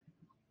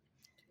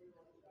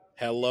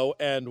Hello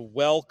and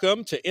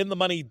welcome to In the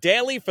Money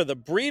Daily for the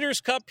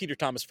Breeders' Cup. Peter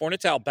Thomas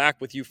Fornatale back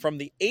with you from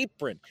the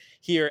apron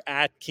here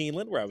at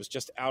Keeneland, where I was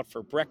just out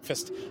for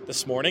breakfast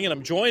this morning. And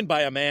I'm joined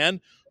by a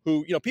man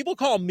who, people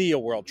call me a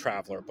world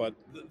traveler, but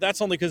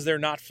that's only because they're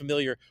not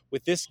familiar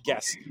with this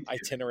guest's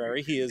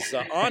itinerary. He is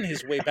on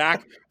his way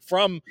back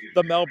from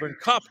the Melbourne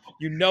Cup.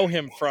 You know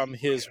him from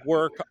his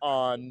work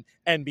on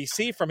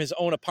NBC, from his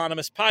own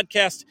eponymous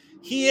podcast.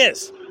 He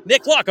is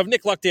Nick Luck of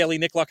Nick Luck Daily.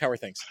 Nick Luck, how are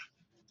things?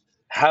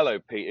 Hello,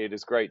 Pete. It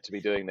is great to be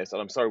doing this,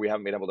 and I'm sorry we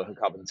haven't been able to hook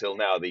up until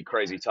now. The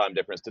crazy time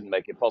difference didn't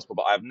make it possible,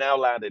 but I've now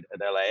landed at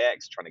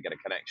LAX trying to get a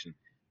connection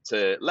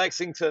to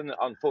Lexington.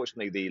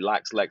 Unfortunately, the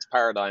Lex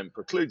paradigm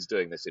precludes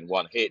doing this in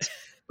one hit,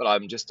 but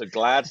I'm just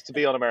glad to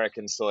be on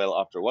American soil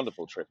after a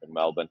wonderful trip in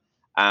Melbourne,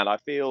 and I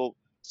feel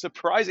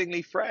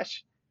surprisingly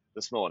fresh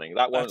this morning.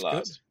 That won't That's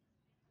last. Good.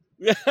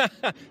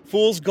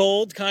 Fool's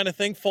gold kind of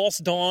thing, false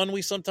dawn,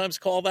 we sometimes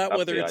call that, That's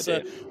whether it's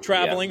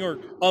traveling or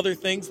other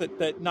things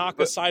that knock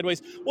us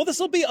sideways. Well, this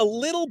will be a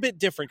little bit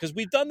different because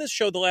we've done this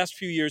show the last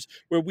few years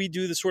where we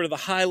do the sort of the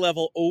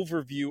high-level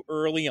overview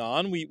early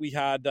on. We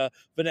had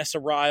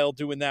Vanessa Ryle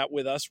doing that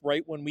with us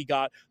right when we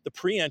got the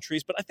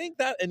pre-entries, but I think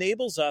that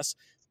enables us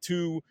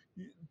to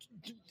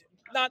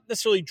not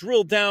necessarily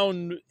drill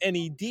down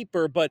any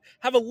deeper, but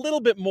have a little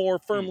bit more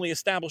firmly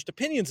established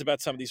opinions about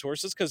some of these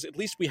horses, because at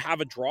least we have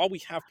a draw, we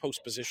have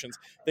post positions,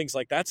 things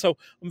like that. So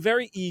I'm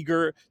very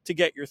eager to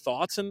get your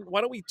thoughts. And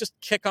why don't we just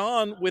kick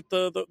on with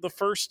the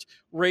first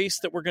race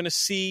that we're going to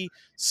see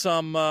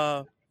some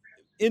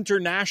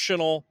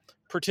international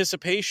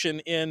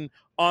participation in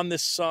on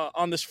this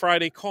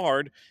Friday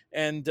card.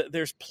 And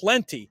there's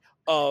plenty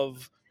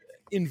of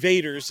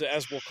invaders,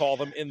 as we'll call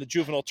them, in the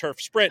juvenile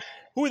turf sprint.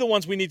 Who are the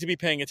ones we need to be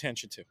paying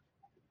attention to?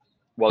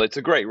 Well, it's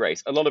a great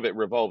race. A lot of it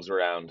revolves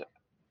around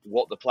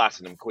what the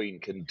Platinum Queen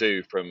can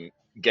do from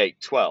gate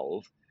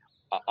 12.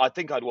 I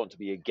think I'd want to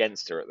be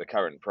against her at the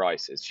current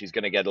prices. She's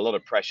going to get a lot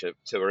of pressure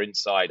to her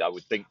inside, I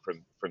would think,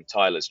 from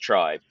Tyler's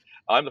Tribe.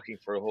 I'm looking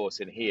for a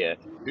horse in here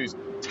who's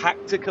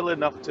tactical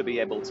enough to be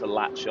able to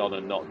latch on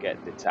and not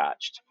get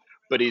detached,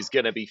 but is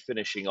going to be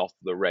finishing off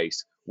the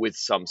race with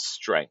some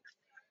strength.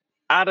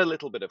 Add a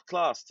little bit of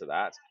class to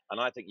that, and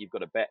I think you've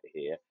got a bet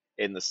here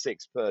in the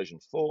 6 Persian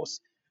Force.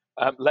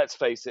 Let's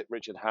face it,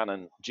 Richard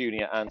Hannon,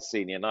 Jr. and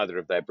Senior, neither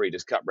of their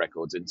Breeders' Cup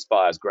records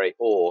inspires great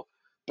awe.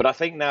 But I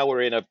think now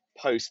we're in a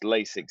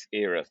post-Lasix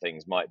era.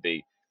 Things might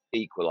be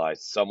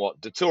equalised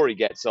somewhat. Dettori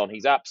gets on.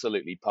 He's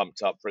absolutely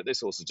pumped up for it.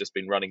 This horse has just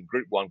been running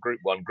Group 1,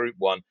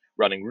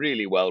 running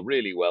really well.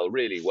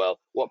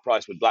 What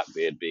price would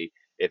Blackbeard be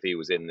if he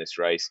was in this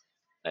race?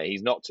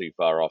 He's not too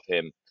far off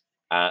him.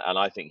 And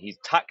I think he's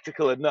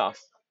tactical enough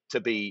to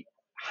be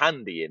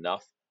handy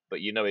enough, but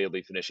he'll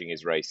be finishing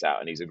his race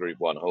out, and he's a Group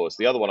 1 horse.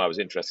 The other one I was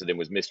interested in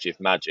was Mischief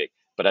Magic,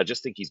 but I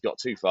just think he's got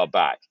too far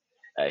back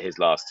his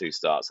last 2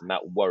 starts, and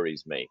that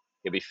worries me.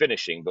 He'll be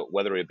finishing, but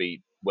whether he'll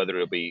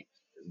be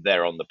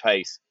there on the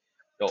pace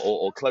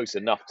or close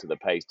enough to the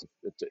pace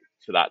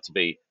for that to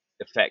be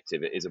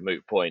effective, it is a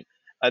moot point.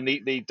 And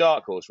the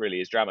dark horse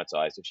really is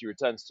dramatised. If she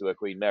returns to her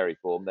Queen Mary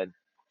form, then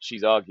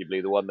she's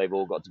arguably the one they've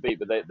all got to beat,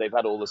 but they've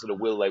had all the sort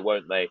of will they,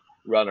 won't they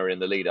runner in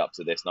the lead up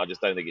to this, and I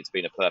just don't think it's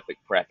been a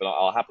perfect prep, and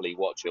I'll happily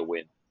watch her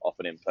win off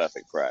an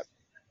imperfect prep.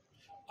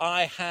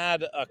 I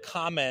had a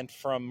comment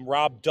from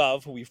Rob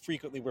Dove, who we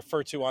frequently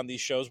refer to on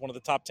these shows, one of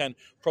the top 10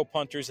 pro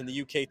punters in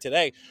the UK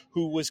today,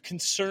 who was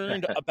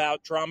concerned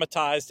about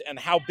Dramatized and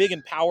how big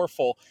and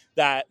powerful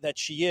that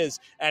she is,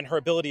 and her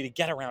ability to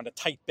get around a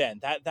tight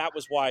bend. That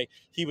was why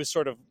he was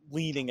sort of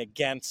leaning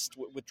against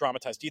with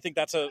Dramatized. Do you think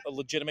that's a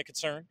legitimate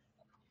concern?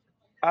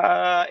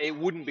 It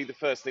wouldn't be the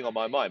first thing on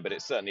my mind, but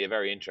it's certainly a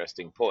very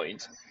interesting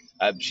point.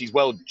 She's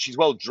well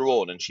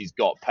drawn, and she's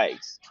got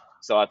pace.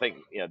 So I think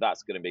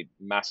that's going to be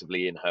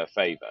massively in her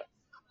favour.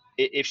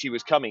 If she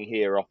was coming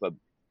here off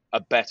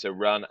a better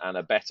run and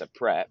a better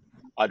prep,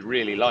 I'd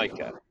really like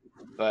her.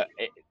 But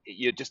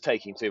you're just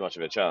taking too much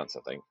of a chance, I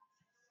think.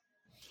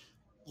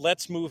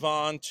 Let's move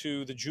on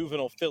to the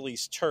Juvenile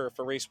Fillies Turf,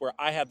 a race where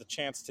I had the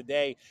chance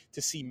today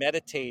to see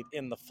Meditate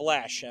in the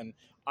flesh. And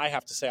I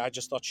have to say, I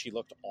just thought she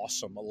looked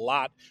awesome. A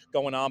lot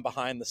going on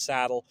behind the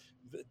saddle,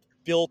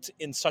 built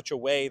in such a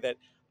way that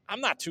I'm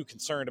not too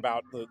concerned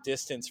about the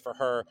distance for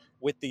her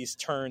with these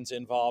turns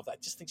involved. I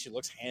just think she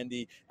looks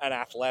handy and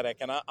athletic,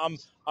 and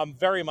I'm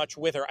very much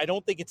with her. I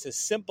don't think it's as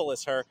simple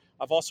as her.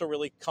 I've also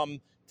really come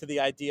to the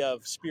idea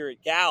of Spirit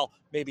Gal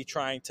maybe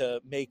trying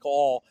to make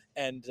all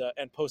and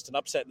post an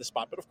upset in the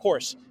spot. But of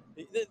course,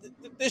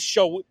 this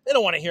show, they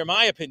don't want to hear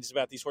my opinions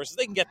about these horses.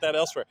 They can get that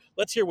elsewhere.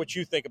 Let's hear what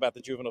you think about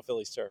the Juvenile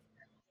Fillies Turf.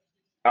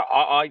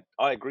 I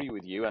agree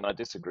with you, and I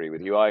disagree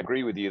with you. I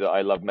agree with you that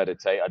I love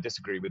Meditate. I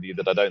disagree with you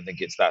that I don't think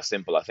it's that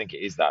simple. I think it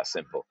is that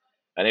simple.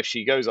 And if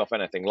she goes off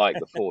anything like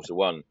the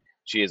 4-1,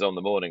 she is on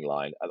the morning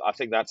line. I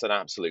think that's an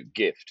absolute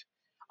gift.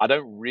 I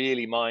don't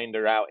really mind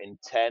her out in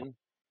 10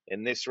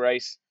 in this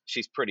race.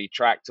 She's pretty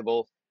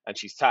tractable, and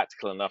she's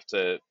tactical enough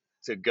to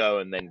go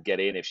and then get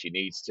in if she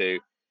needs to.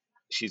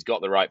 She's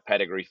got the right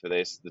pedigree for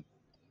this.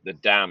 The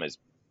dam is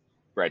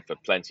bred for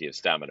plenty of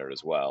stamina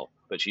as well.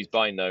 But she's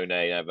by no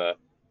name ever,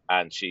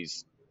 and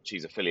she's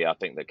a filly I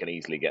think that can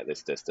easily get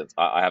this distance.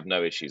 I have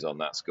no issues on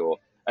that score,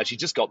 and she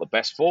just got the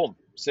best form.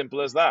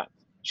 Simple as that.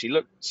 She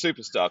looked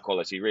superstar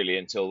quality really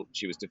until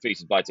she was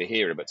defeated by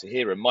Tahira, but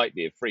Tahira might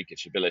be a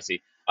freakish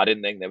ability. I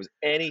didn't think there was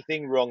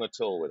anything wrong at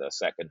all with her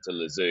second to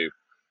Lazoo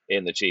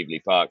in the Cheveley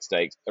Park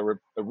Stakes.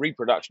 A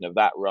reproduction of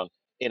that run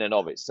in and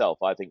of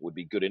itself, I think, would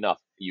be good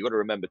enough. You've got to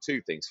remember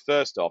two things.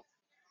 First off,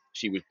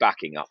 she was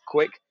backing up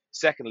quick.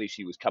 Secondly,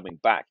 she was coming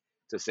back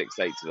to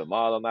 6/8 of a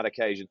mile on that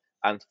occasion.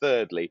 And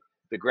thirdly,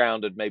 the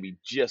ground had maybe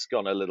just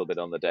gone a little bit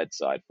on the dead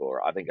side for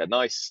her. I think a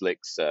nice slick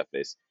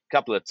surface,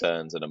 couple of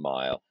turns and a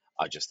mile.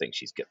 I think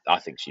she's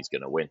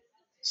going to win.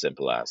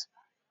 Simple as.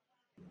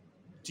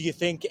 Do you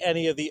think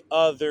any of the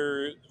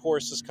other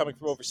horses coming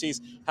from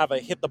overseas have a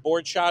hit the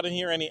board shot in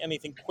here?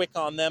 Anything quick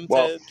on them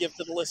Well, to give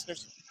to the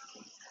listeners?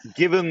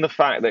 given the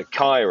fact that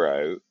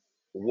Cairo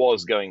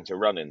was going to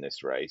run in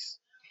this race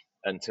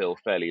until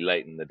fairly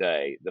late in the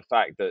day, the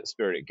fact that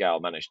Spirit Gal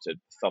managed to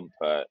thump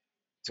her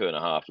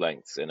 2.5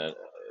 lengths in a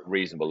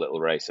reasonable little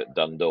race at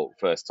Dundalk,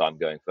 first time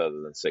going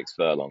further than 6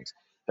 furlongs,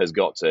 has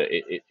got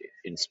to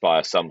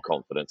inspire some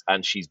confidence.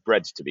 And she's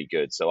bred to be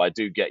good, so I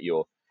do get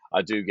your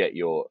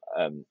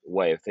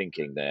way of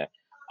thinking there.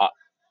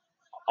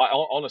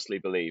 I honestly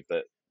believe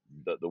that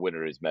the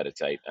winner is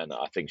Meditate, and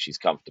I think she's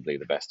comfortably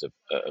the best of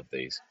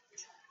these.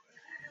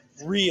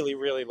 Really,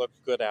 really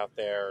looked good out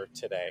there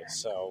today.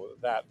 So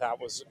that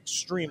was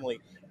extremely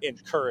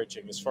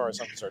encouraging as far as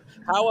I'm concerned.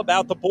 How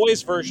about the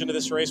boys' version of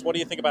this race? What do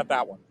you think about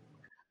that one?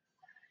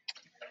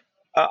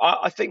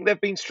 I think there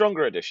have been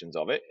stronger editions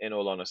of it, in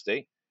all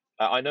honesty.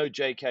 I know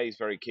JK is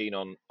very keen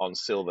on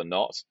Silver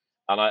Knot,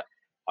 and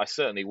I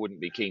certainly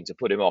wouldn't be keen to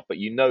put him off, but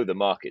the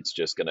market's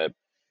just going to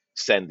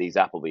send these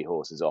Appleby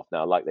horses off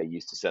now, like they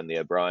used to send the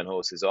O'Brien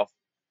horses off,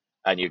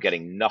 and you're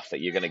getting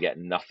nothing. You're going to get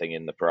nothing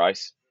in the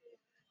price.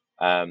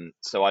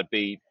 So I'd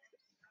be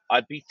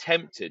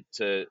tempted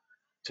to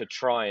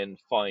try and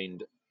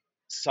find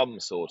some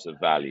sort of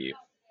value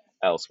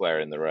elsewhere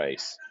in the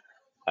race.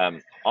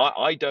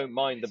 I don't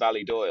mind the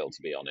Ballydoyle,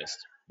 to be honest.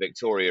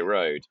 Victoria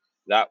Road,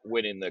 that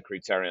win in the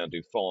Criterion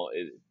du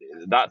Fond,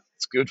 that's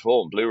good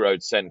form. Blue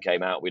Road Sen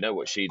came out. We know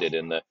what she did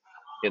in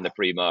the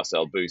Prix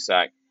Marcel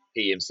Boussac.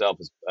 He himself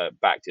has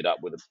backed it up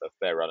with a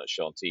fair run at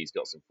Chantilly. He's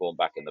got some form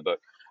back in the book.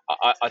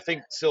 I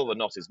think Silver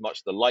Knot is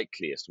much the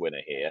likeliest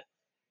winner here,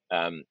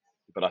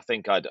 but I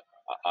think I'd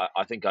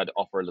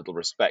offer a little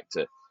respect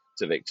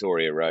to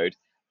Victoria Road.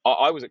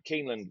 I was at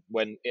Keeneland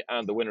when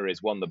And the Winner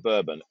Is won the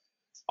Bourbon.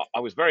 I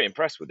was very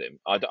impressed with him.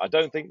 I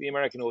don't think the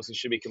American horses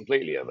should be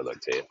completely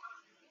overlooked here.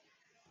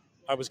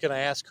 I was going to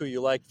ask who you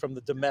liked from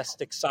the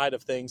domestic side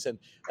of things. And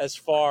as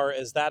far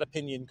as that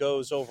opinion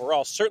goes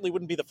overall, certainly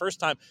wouldn't be the first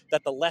time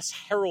that the less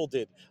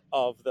heralded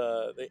of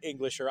the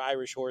English or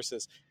Irish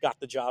horses got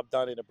the job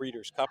done in a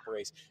Breeders' Cup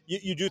race.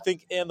 You do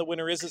think And the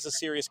Winner Is a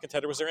serious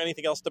contender. Was there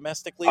anything else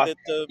domestically that...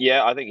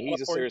 yeah, I think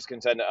he's a serious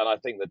contender. And I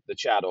think that the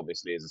Chad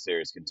obviously is a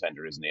serious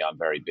contender, isn't he? I'm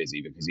very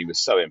busy because he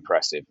was so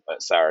impressive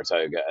at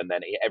Saratoga. And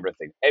then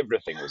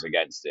everything was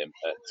against him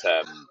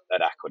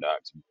at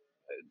Aqueduct.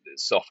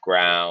 Soft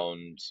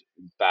ground,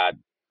 bad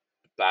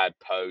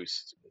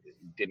post,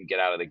 didn't get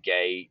out of the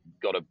gate,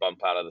 got a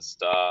bump out of the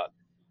start,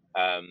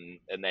 and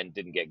then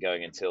didn't get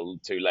going until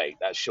too late.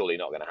 That's surely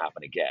not going to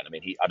happen again. I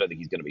mean, I don't think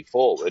he's going to be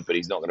forward, but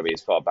he's not going to be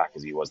as far back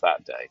as he was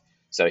that day.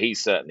 So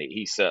he's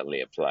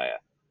certainly a player.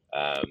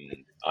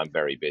 I'm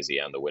very busy,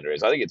 and the Winner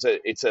Is. I think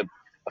it's a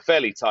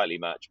fairly tightly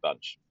matched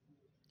bunch.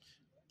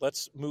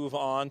 Let's move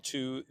on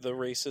to the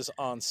races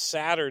on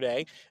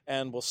Saturday,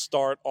 and we'll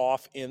start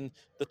off in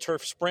the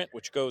Turf Sprint,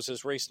 which goes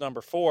as race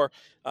number 4,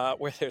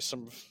 where there's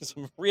some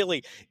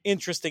really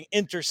interesting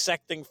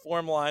intersecting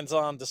form lines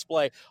on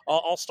display.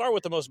 I'll start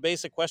with the most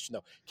basic question,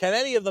 though. Can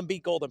any of them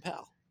beat Golden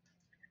Pal?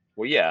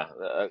 Well, yeah,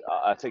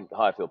 I think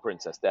Highfield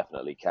Princess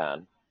definitely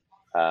can.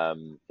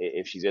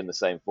 If she's in the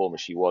same form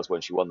as she was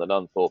when she won the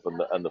Nunthorpe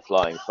and the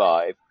Flying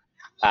Five.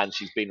 And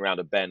she's been around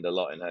a bend a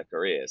lot in her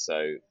career,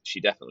 so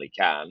she definitely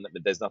can.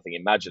 But there's nothing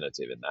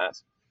imaginative in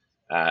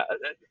that.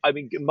 I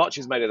mean, much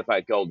is made of the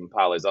fact Golden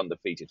Pal is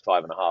undefeated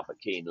 5.5 at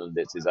Keeneland.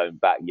 It's his own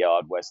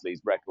backyard.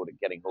 Wesley's record at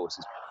getting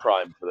horses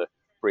primed for the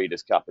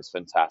Breeders' Cup is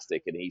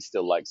fantastic, and he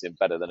still likes him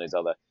better than his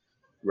other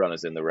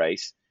runners in the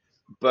race.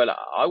 But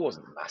I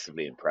wasn't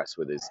massively impressed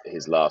with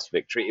his last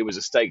victory. It was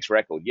a stakes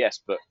record,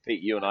 yes, but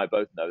Pete, you and I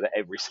both know that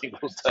every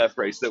single turf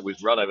race that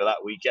was run over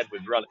that weekend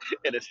was run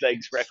in a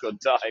stakes record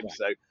time.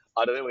 So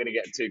I don't think we're going to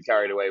get too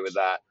carried away with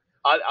that.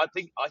 I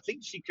think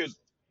she could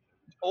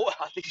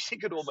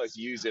almost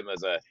use him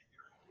as a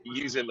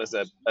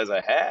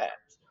hare,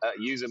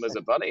 use him as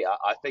a bunny.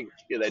 I think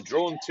they're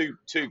drawn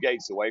two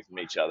gates away from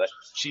each other.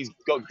 She's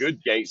got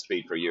good gate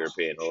speed for a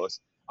European horse.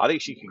 I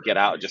think she could get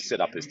out and just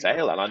sit up his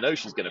tail, and I know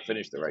she's going to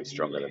finish the race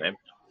stronger than him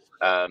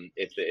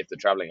if the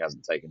travelling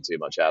hasn't taken too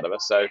much out of her.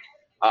 So,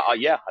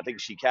 yeah, I think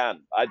she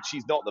can.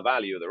 She's not the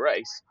value of the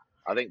race.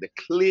 I think the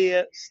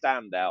clear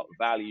standout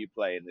value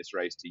play in this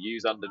race to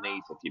use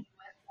underneath,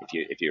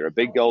 if you're a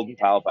big Golden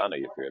Pal fan or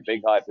if you're a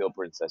big Highfield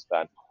Princess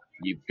fan,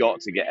 You've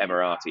got to get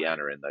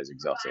Emiratiana in those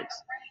exotics.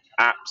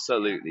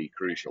 Absolutely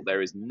crucial.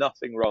 There is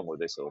nothing wrong with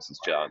this horse's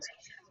chance.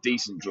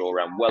 Decent draw,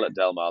 ran well at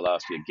Del Mar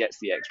last year, gets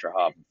the extra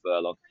half a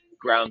furlong.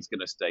 Ground's going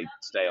to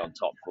stay on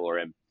top for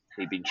him.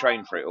 He'd been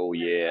trained for it all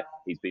year.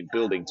 He's been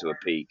building to a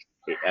peak.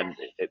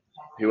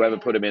 Whoever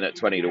put him in at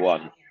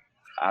 20-1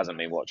 hasn't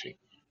been watching.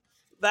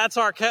 That's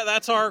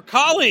our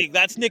colleague.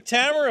 That's Nick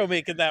Tamero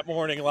making that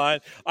morning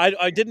line.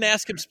 I didn't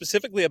ask him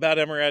specifically about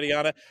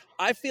Emiratiana.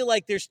 I feel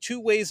like there's two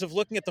ways of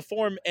looking at the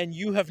form, and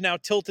you have now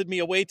tilted me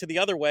away to the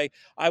other way.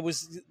 There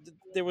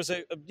was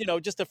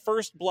just a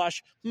first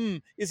blush.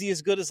 Is he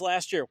as good as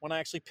last year when I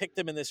actually picked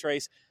him in this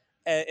race?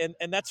 And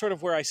that's sort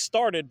of where I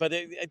started. But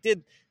I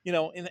did,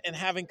 in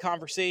having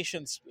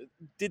conversations,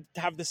 did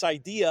have this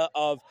idea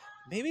of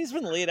maybe he's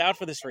been laid out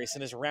for this race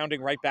and is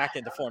rounding right back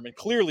into form. And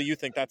clearly, you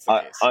think that's the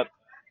case.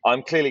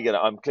 I'm clearly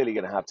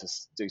gonna have to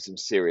do some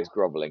serious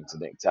groveling to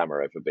Nick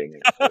Tamero for being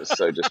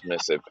so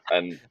dismissive,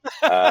 and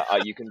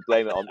you can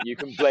blame it on you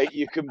can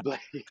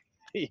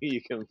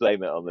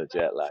blame it on the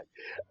jet lag.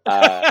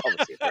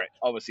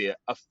 Obviously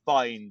a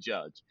fine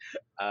judge,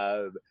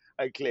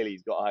 and clearly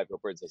he's got High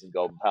Field Princess and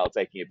Golden Pal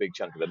taking a big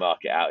chunk of the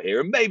market out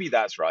here, and maybe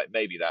that's right.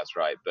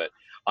 But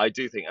I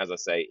do think, as I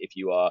say, if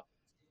you are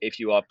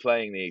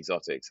playing the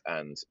exotics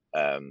and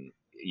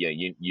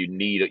you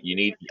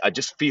need. I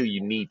just feel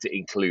you need to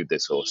include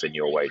this horse in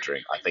your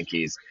wagering. I think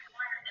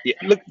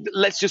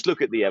let's just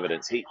look at the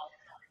evidence.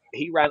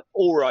 He ran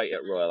all right at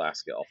Royal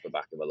Ascot off the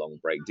back of a long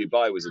break.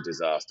 Dubai was a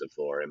disaster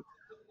for him,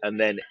 and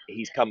then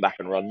he's come back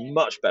and run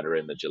much better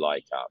in the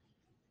July Cup.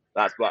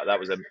 That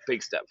was a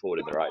big step forward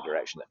in the right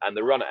direction. And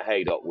the run at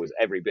Haydock was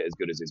every bit as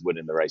good as his win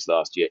in the race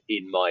last year,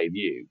 in my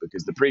view,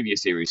 because the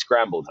previous year he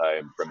scrambled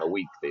home from a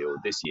weak field.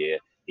 This year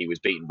he was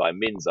beaten by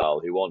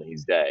Minzal, who on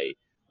his day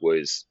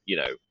was,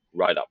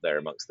 right up there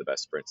amongst the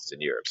best sprinters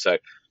in Europe. So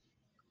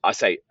I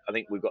think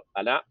we've got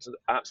an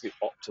absolute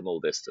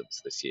optimal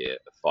distance this year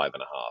of 5.5,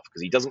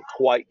 because he doesn't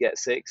quite get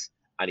 6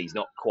 and he's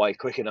not quite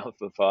quick enough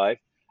for 5.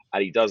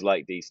 And he does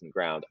like decent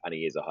ground, and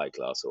he is a high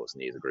class horse,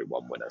 and he is a Group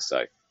 1 winner.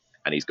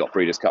 And he's got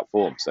Breeders' Cup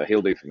form, so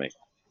he'll do for me.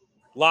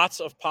 Lots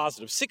of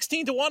positives.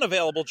 16-1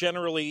 available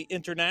generally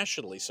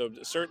internationally, so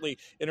certainly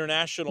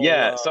international.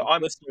 So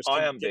I'm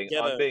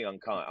being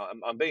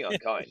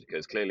unkind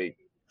because clearly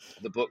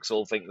the books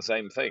all think the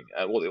same thing,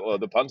 or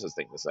the punters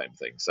think the same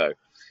thing. So,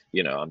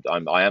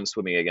 I am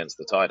swimming against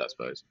the tide, I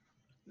suppose.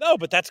 No,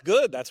 but that's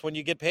good. That's when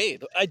you get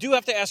paid. I do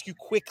have to ask you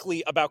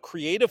quickly about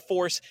Creative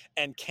Force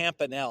and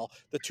Campanelle,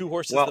 the two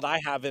horses that I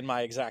have in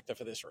my exacta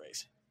for this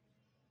race.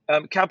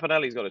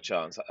 Campanelli's got a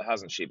chance,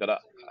 hasn't she? But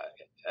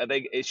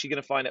is she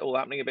going to find it all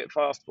happening a bit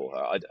fast for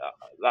her?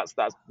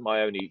 That's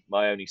my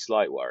only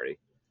slight worry.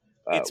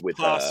 It's with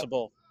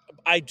possible.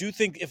 I do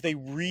think if they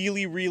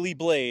really, really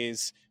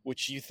blaze,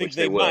 which you think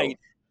they will, might,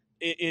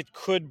 it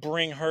could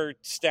bring her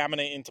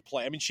stamina into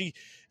play. I mean,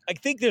 I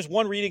think there's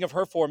one reading of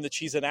her form that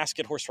she's an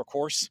Ascot horse for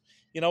course,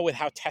 with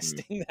how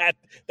testing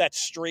that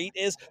straight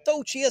is,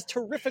 though she has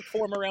terrific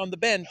form around the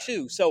bend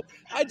too. So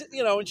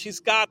and she's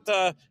got,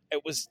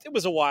 it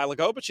was a while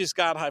ago, but she's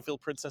got High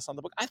Field Princess on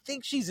the book. I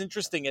think she's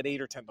interesting at 8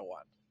 or 10-1.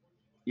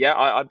 Yeah,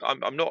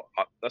 I'm not.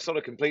 That's not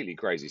a completely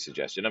crazy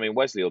suggestion. I mean,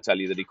 Wesley will tell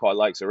you that he quite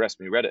likes Arrest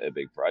Me Red at a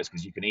big price,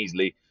 because you can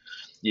easily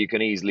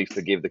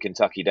forgive the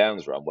Kentucky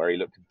Downs run where he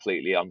looked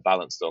completely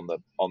unbalanced on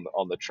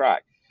the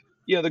track.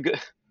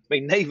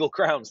 Naval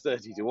Crown's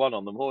 30-1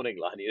 on the morning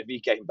line. If he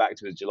came back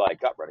to his July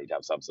Cup run, he'd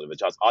have some sort of a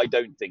chance. I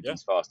don't think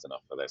he's fast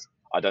enough for this.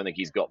 I don't think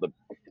he's got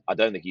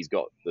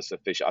the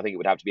sufficient. I think it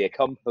would have to be a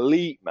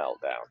complete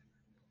meltdown.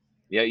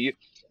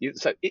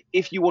 So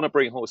if you want to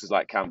bring horses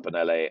like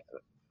Campanelle,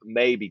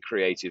 maybe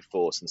Creative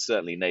Force, and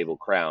certainly Naval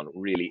Crown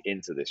really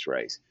into this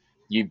race,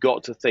 you've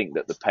got to think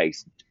that the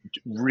pace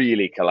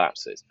really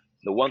collapses.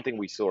 The one thing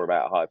we saw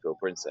about High Field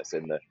Princess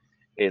in the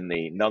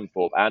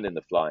Nunthorpe and in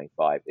the Flying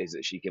Five is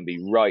that she can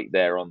be right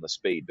there on the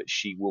speed, but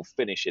she will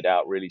finish it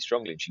out really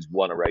strongly. And she's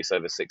won a race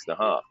over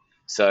 6.5.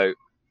 So,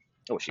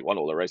 she won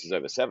all the races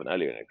over 7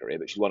 earlier in her career,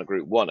 but she won a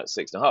Group 1 at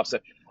 6.5. So,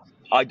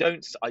 I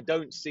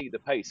don't see the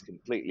pace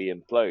completely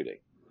imploding.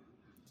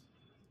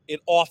 It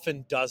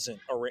often doesn't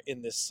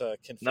in this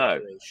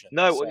configuration.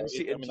 No.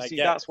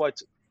 That's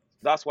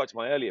why to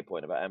my earlier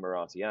point about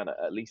Emiratiana,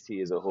 at least he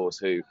is a horse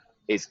who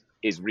is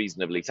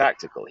reasonably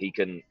tactical. He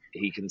can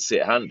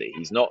sit handy.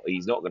 He's not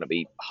going to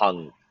be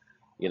hung,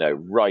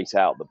 right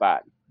out the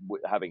back,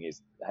 having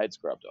his head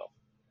scrubbed off.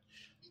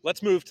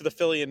 Let's move to the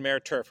Filly and Mare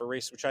Turf, a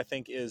race which I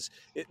think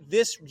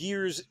this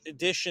year's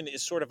edition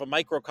is sort of a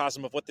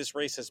microcosm of what this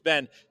race has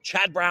been.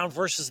 Chad Brown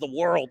versus the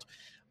world.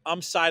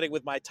 I'm siding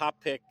with my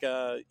top pick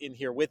in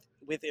here with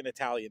In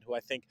Italian, who I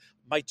think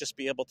might just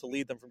be able to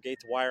lead them from gate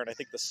to wire. And I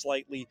think the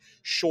slightly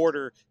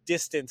shorter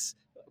distance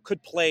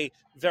could play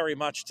very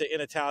much to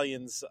In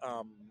Italian's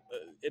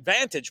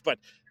advantage. But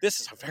this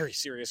is a very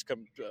serious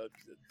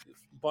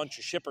bunch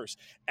of shippers,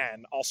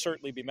 and I'll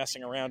certainly be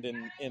messing around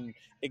in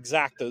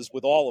exactas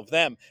with all of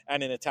them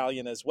and In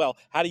Italian as well.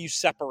 How do you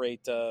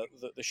separate the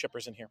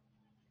shippers in here?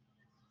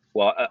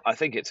 Well, I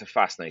think it's a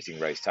fascinating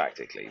race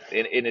tactically.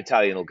 In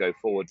Italian, will go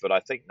forward, but I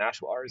think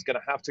Nashwa is going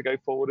to have to go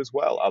forward as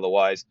well.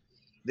 Otherwise,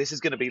 this is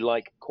going to be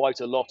like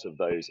quite a lot of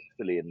those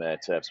filly and mare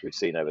turfs we've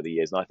seen over the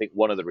years. And I think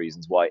one of the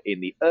reasons why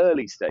in the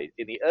early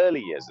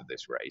years of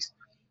this race,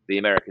 the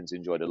Americans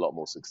enjoyed a lot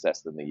more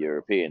success than the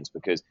Europeans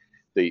because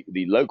the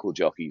local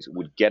jockeys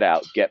would get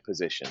out, get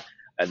position,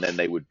 and then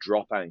they would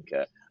drop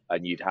anchor,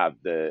 and you'd have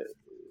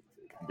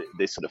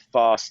this sort of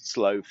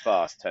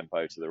fast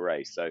tempo to the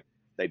race. So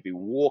they'd be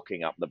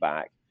walking up the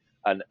back,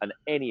 and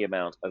any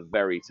amount of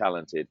very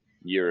talented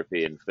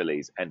European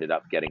fillies ended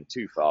up getting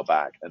too far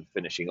back and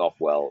finishing off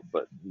well,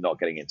 but not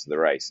getting into the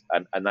race.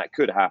 And that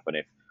could happen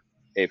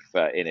if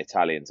in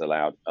Italians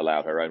allowed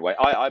her own way.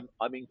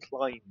 I'm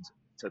inclined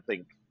to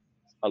think,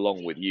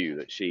 along with you,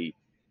 that she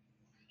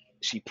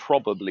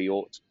probably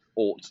ought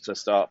to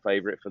start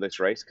favourite for this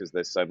race because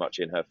there's so much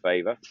in her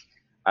favour.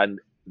 And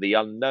the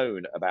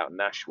unknown about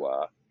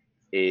Nashwa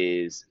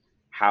is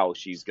how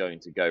she's going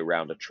to go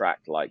round a track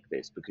like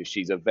this because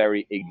she's a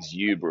very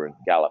exuberant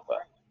galloper,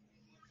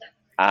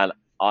 and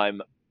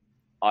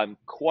I'm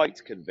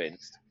quite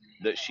convinced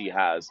that she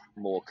has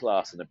more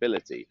class and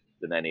ability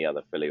than any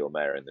other filly or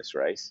mare in this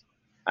race,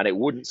 and it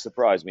wouldn't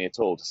surprise me at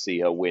all to see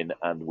her win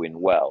and win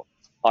well.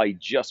 I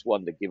just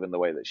wonder, given the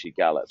way that she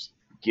gallops,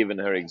 given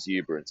her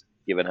exuberance,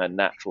 given her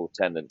natural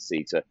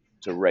tendency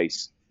to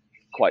race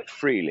quite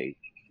freely,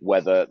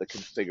 whether the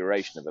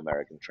configuration of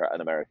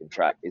an American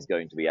track is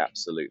going to be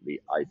absolutely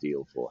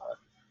ideal for her.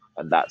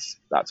 And that's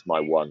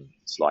my one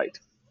slight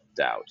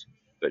doubt.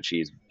 But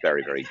she's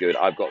very, very good.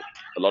 I've got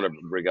a lot of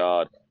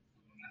regard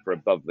for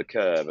Above the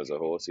Curve as a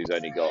horse who's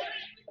only got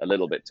a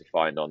little bit to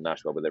find on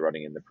Nashwa, but they're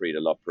running in the Prix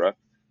de l'Opera.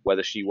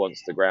 Whether she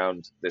wants the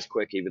ground this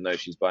quick, even though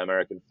she's by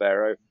American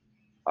Pharoah,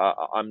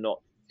 I'm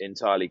not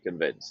entirely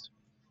convinced.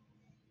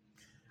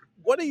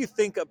 What do you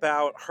think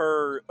about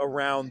her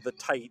around the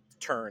tight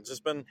turns? There's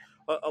been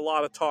a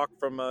lot of talk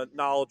from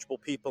knowledgeable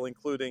people,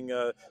 including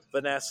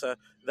Vanessa,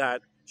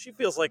 that she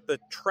feels like the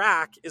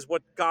track is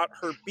what got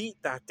her beat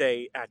that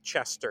day at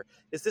Chester.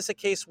 Is this a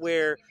case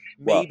where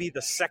maybe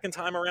the second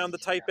time around the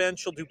tight bend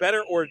she'll do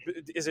better, or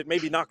is it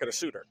maybe not going to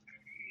suit her?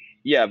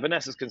 Yeah,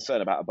 Vanessa's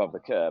concern about Above the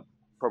Curve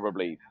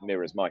probably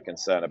mirrors my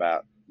concern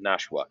about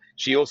Nashwa.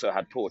 She also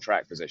had poor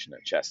track position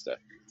at Chester,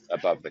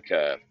 Above the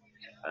Curve.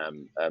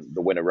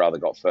 The winner rather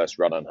got first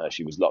run on her.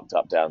 She was locked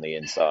up down the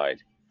inside.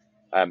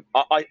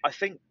 I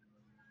think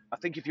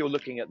if you're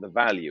looking at the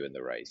value in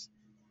the race,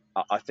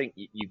 I think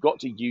you've got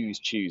to use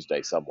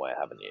Tuesday somewhere,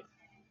 haven't you?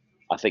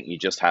 I think you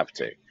just have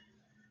to.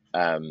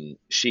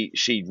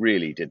 She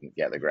really didn't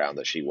get the ground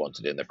that she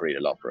wanted in the Prix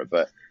de l'Opera,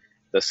 but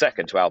the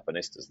second to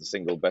Alpinistas, the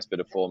single best bit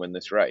of form in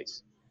this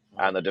race.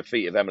 And the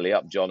defeat of Emily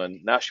Upjohn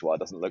and Nashwa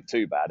doesn't look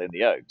too bad in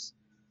the Oaks.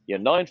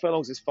 9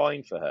 furlongs is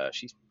fine for her.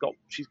 She's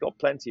got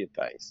plenty of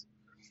pace.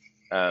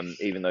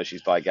 Even though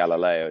she's by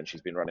Galileo and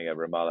she's been running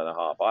over a mile and a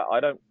half, I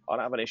don't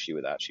have an issue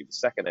with that. She was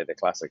second at the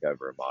Classic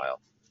over a mile,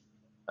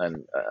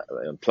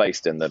 and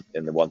placed in the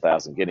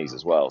 1,000 guineas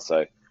as well.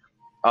 So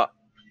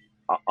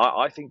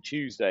I think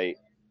Tuesday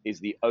is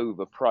the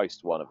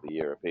overpriced one of the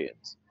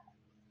Europeans.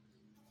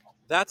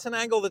 That's an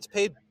angle that's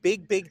paid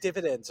big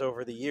dividends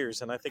over the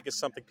years, and I think is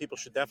something people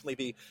should definitely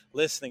be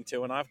listening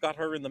to. And I've got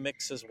her in the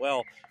mix as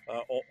well,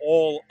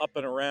 all up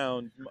and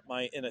around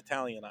my In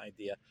Italian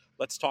idea.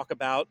 Let's talk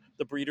about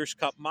the Breeders'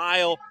 Cup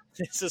Mile.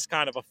 This is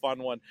kind of a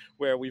fun one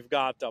where we've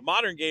got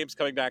Modern Games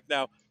coming back.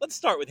 Now, let's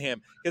start with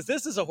him, because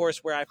this is a horse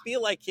where I feel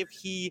like if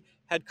he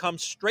had come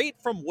straight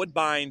from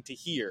Woodbine to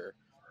here,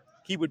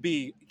 he would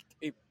be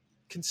a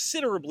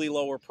considerably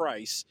lower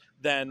price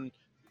than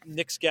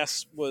Nick's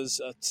guess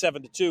was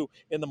 7-2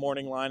 in the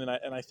morning line,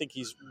 and I think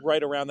he's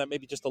right around that,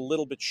 maybe just a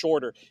little bit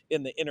shorter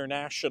in the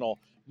international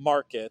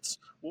markets.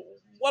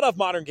 What of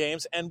Modern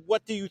Games, and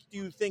what do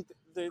you think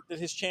that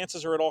his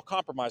chances are at all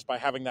compromised by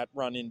having that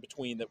run in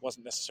between that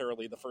wasn't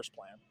necessarily the first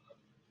plan?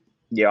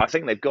 Yeah, I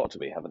think they've got to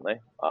be, haven't they?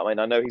 I mean,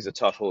 I know he's a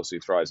tough horse who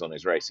thrives on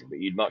his racing, but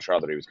you'd much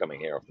rather he was coming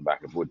here off the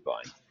back of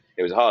Woodbine.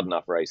 It was a hard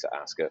enough race at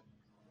Ascot,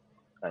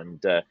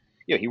 and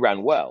he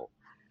ran well.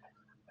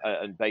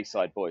 And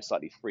Bayside Boy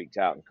slightly freaked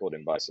out and caught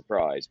him by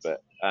surprise.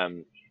 But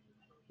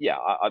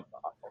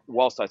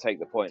whilst I take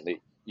the point that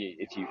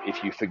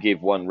if you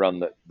forgive one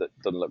run that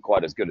doesn't look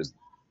quite as good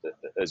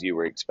as you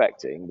were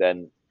expecting,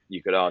 then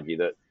you could argue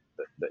that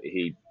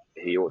he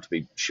ought to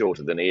be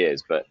shorter than he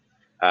is. But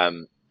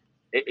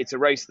it's the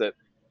race that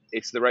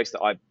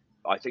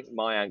I think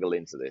my angle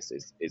into this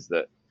is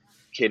that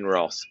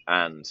Kinross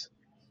and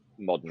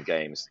Modern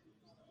Games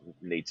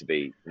need to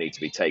be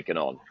taken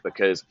on,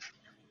 because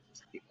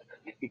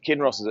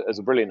Kinross is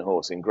a brilliant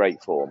horse in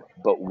great form,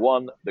 but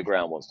one, the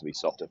ground wants to be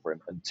softer for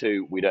him, and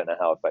two, we don't know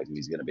how effective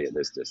he's going to be at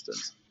this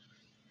distance.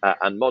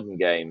 And Modern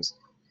Games,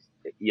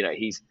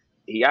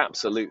 he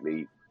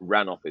absolutely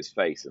ran off his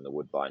face in the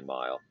Woodbine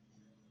Mile,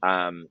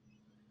 and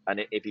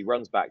if he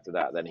runs back to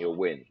that, then he'll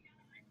win.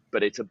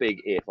 But it's a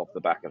big if off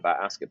the back of that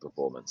Ascot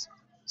performance.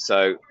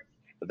 So,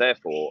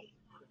 therefore,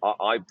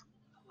 I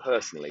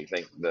personally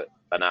think that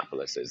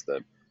Annapolis is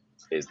the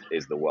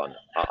is the one.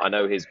 I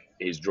know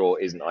his draw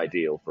isn't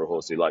ideal for a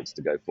horse who likes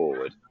to go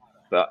forward,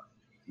 but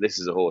this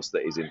is a horse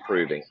that is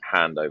improving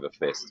hand over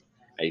fist,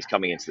 and he's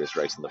coming into this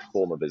race in the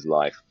form of his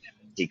life.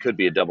 He could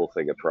be a double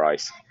figure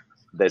price.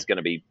 There's going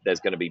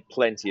to be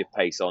plenty of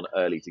pace on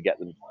early to get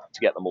them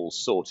all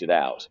sorted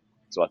out.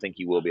 So I think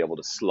he will be able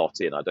to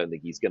slot in. I don't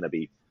think he's going to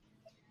be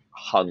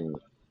hung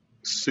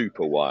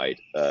super wide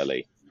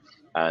early.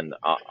 And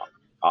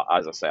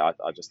as I say, I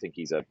just think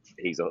he's a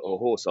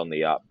horse on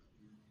the up.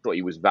 Thought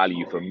he was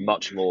value for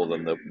much more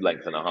than the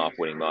length and a half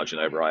winning margin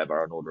over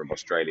Ivar and Order of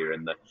Australia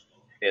in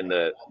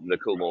the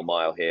Coolmore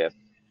Mile here.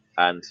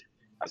 And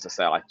as I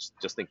say, I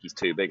just think he's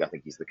too big. I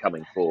think he's the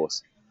coming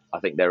force. I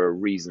think there are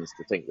reasons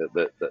to think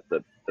that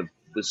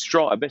the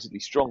strong, admittedly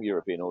strong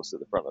European horses at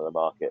the front of the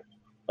market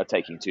are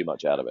taking too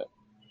much out of it.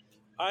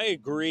 I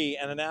agree,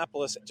 and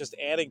Annapolis, just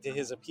adding to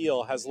his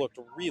appeal, has looked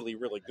really,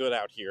 really good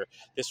out here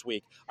this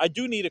week. I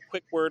do need a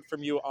quick word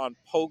from you on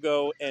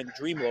Pogo and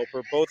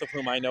Dreamloper, both of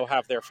whom I know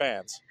have their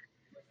fans.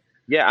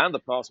 Yeah, and the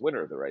past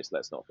winner of the race,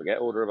 let's not forget,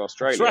 Order of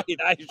Australia. That's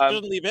right, I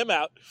shouldn't leave him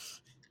out.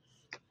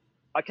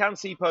 I can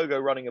see Pogo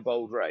running a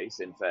bold race,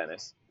 in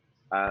fairness.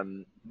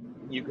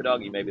 You could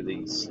argue maybe that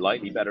he's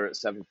slightly better at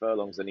 7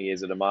 furlongs than he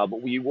is at a mile.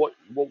 But what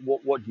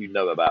do you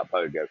know about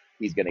Pogo?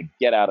 He's going to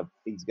get out of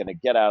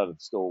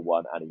stall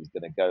 1, and he's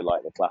going to go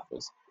like the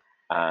Clappers,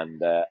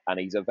 and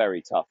he's a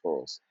very tough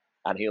horse,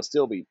 and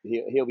he'll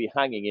be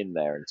hanging in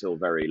there until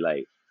very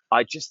late.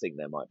 I just think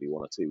there might be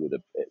one or two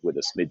with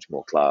a smidge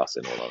more class.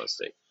 In all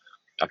honesty,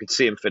 I could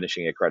see him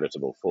finishing a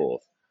creditable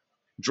 4th.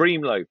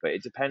 Dreamloper,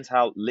 it depends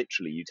how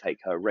literally you take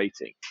her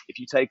rating. If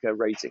you take her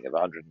rating of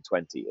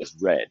 120 as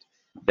red,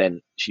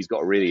 then she's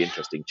got a really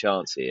interesting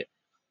chance here.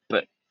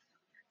 But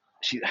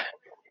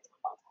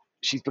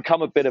she's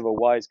become a bit of a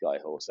wise guy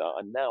horse,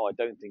 and now I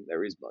don't think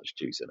there is much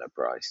juice in her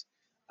price.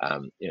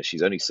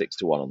 She's only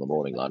 6-1 on the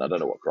morning line. I don't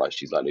know what price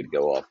she's likely to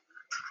go off.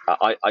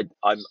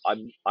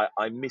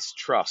 I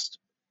mistrust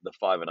the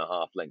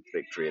 5.5 length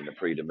victory in the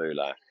Prix de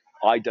Moulins.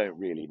 I don't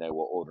really know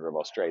what Order of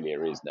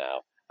Australia is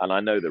now, and I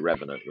know the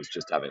Revenant was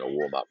just having a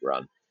warm up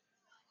run.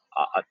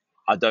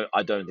 I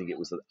don't think it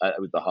was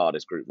the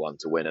hardest Group 1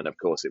 to win, and of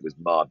course it was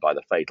marred by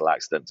the fatal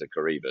accident to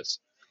Caribus.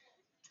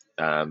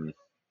 I'm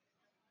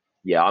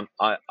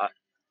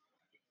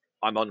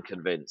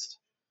unconvinced.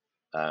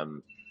 6s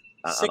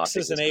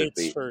and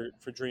 8s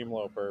for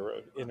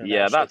Dreamloper.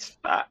 Yeah,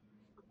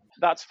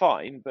 that's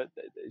fine, but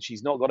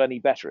she's not got any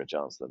better a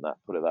chance than that.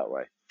 Put it that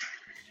way.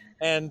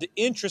 And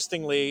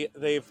interestingly,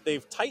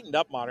 they've tightened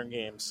up Modern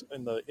Games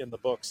in the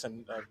books,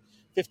 and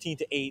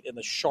 15-8 in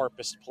the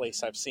sharpest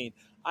place I've seen.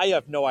 I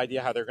have no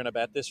idea how they're going to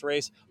bet this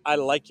race. I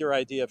like your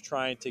idea of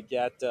trying to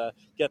get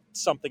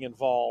something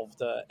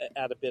involved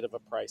at a bit of a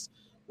price.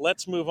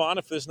 Let's move on.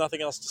 If there's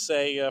nothing else to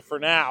say for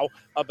now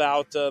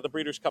about the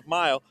Breeders' Cup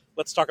Mile,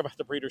 let's talk about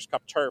the Breeders'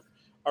 Cup Turf,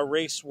 a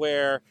race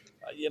where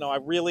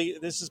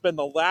this has been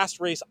the last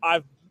race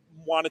I've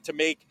wanted to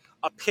make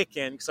a pick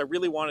in because I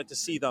really wanted to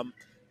see them.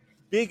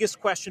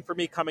 Biggest question for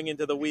me coming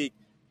into the week,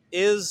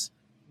 is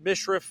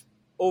Mishriff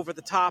over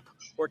the top,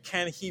 or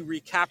can he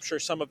recapture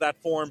some of that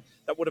form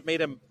that would have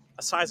made him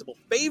a sizable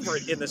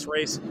favorite in this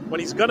race when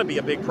he's going to be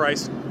a big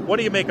price? What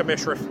do you make of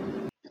Mishriff?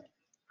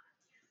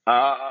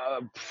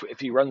 If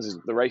he runs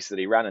the race that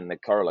he ran in the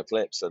Coral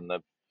Eclipse and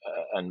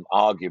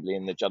arguably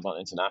in the Juddmonte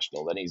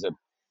International, then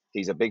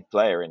he's a big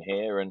player in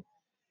here, and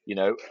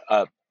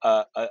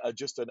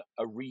just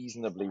a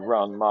reasonably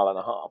run 1.5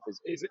 miles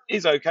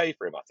is okay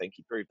for him. I think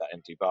he proved that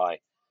in Dubai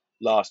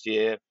last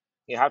year.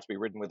 He had to be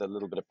ridden with a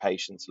little bit of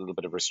patience, a little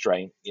bit of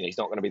restraint. He's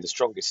not going to be the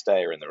strongest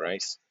stayer in the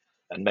race,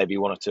 and maybe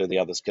one or two of the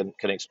others can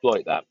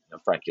exploit that.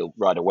 And Frank, he'll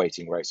ride a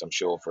waiting race, I'm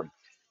sure,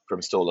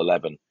 from stall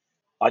 11.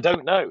 I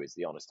don't know is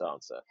the honest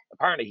answer.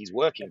 Apparently, he's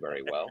working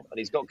very well, and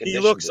he's got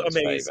conditions. He looks in his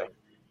amazing. favor.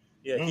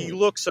 Yeah, He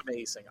looks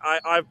amazing.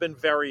 I've been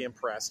very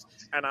impressed,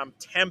 and I'm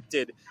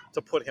tempted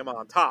to put him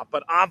on top.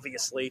 But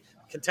obviously,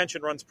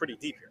 contention runs pretty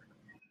deep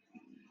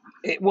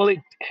here.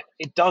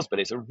 It does, but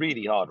it's a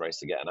really hard race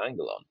to get an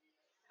angle on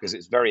because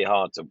it's very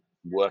hard to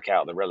work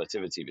out the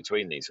relativity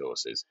between these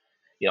horses.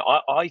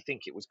 I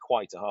think it was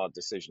quite a hard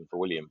decision for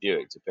William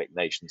Buick to pick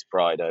Nation's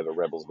Pride over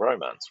Rebel's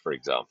Romance, for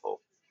example.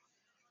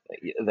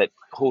 That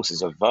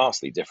horses are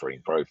vastly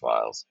differing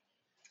profiles.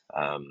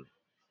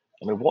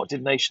 What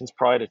did Nation's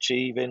Pride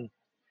achieve in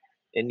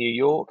New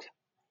York?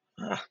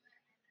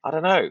 I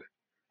don't know.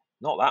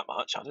 Not that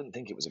much. I didn't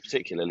think it was a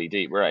particularly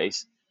deep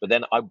race. But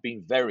then I've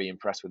been very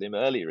impressed with him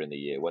earlier in the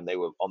year when they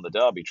were on the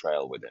Derby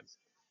Trail with him.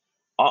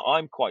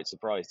 I'm quite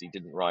surprised he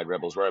didn't ride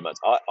Rebel's Romance.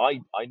 I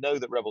know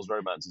that Rebel's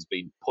Romance has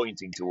been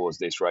pointing towards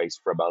this race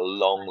from a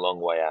long,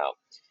 long way out.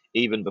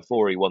 Even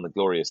before he won the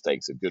Gloria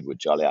Stakes at Goodwood,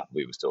 Charlie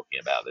Appleby was talking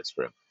about this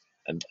for him.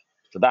 And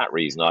for that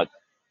reason, I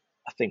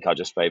think I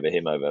just favour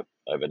him over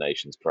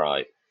Nation's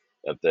Pride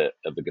of the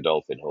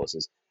Godolphin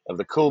horses. Of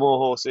the Coolmore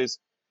horses,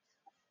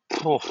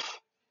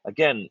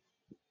 again,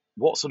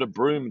 what sort of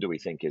broom do we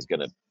think is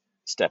going to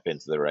step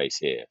into the race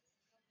here?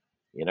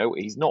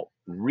 He's not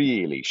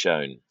really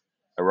shown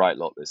a right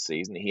lot this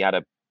season. He had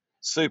a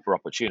super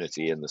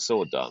opportunity in the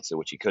Sword Dancer,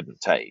 which he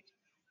couldn't take.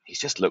 he's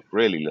just looked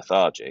really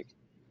lethargic,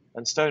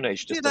 and Stone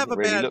Age He just did have doesn't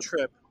a really bad look.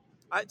 trip.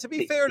 To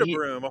be fair to He,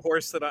 Broome, a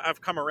horse that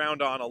I've come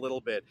around on a little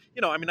bit,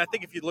 I mean, I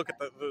think if you look at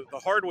the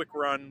Hardwick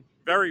run,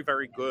 very,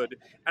 very good.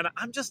 And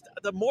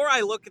the more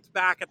I look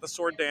back at the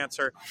Sword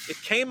Dancer,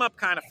 it came up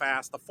kind of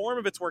fast. The form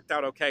of it's worked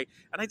out okay.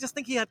 And I just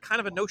think he had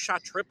kind of a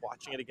no-shot trip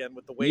watching it again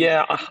with the way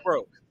yeah, he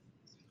broke.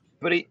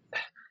 but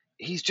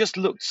he's just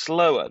looked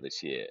slower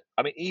this year.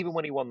 I mean, even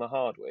when he won the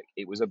Hardwick,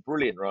 it was a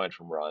brilliant ride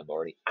from Ryan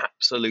Moore, and he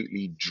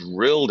absolutely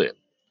drilled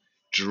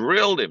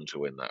him to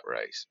win that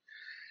race.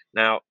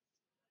 Now,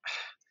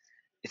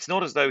 it's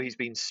not as though he's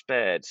been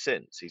spared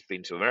since. He's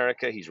been to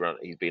America. He's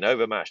been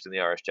overmatched in the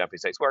Irish Champion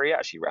Stakes, where he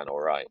actually ran all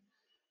right,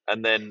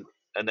 and then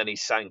he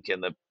sank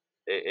in the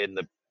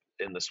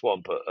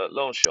swamp at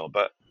Longchamp.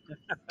 But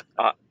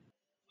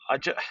I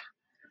just,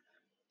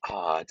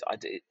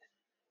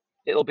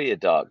 it'll be a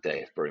dark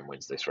day if Broome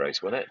wins this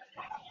race, won't it?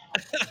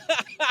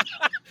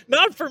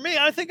 Not for me.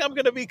 I think I'm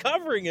going to be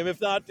covering him,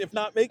 if not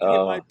making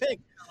it my pick.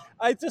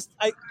 I think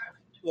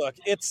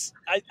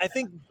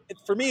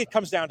for me it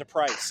comes down to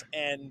price,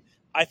 and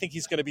I think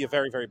he's going to be a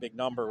very, very big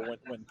number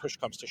when push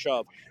comes to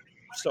shove.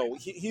 So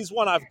he's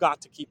one I've got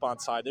to keep on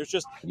side. There's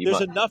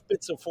enough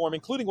bits of form,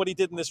 including what he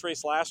did in this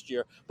race last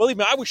year. Believe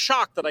me, I was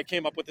shocked that I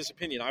came up with this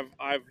opinion.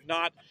 I've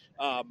not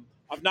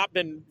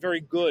been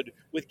very good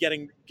with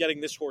getting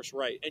this horse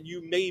right, and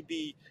you may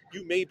be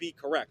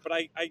correct. But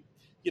I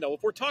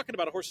if we're talking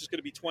about a horse that's going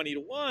to be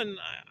 20-1,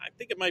 I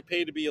think it might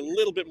pay to be a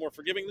little bit more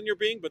forgiving than you're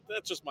being. But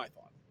that's just my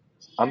thought.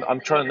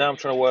 I'm trying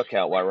to work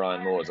out why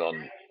Ryan Moore's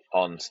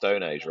on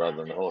Stone Age rather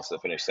than the horse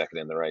that finished second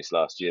in the race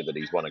last year that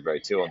he's won a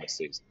Grade 2 on this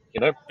season.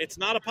 It's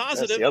not a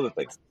positive. That's the other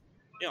thing.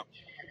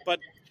 But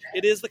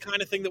it is the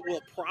kind of thing that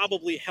will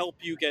probably help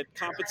you get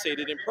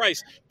compensated in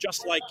price,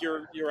 just like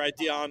your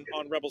idea on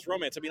Rebels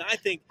Romance. I mean, I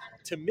think,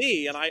 to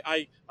me, and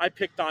I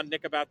picked on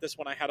Nick about this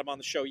when I had him on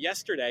the show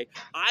yesterday,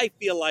 I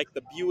feel like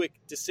the Buick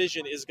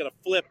decision is going to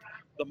flip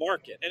the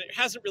market. And it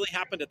hasn't really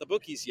happened at the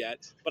bookies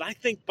yet, but I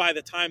think by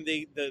the time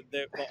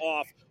they're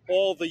off,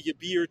 all the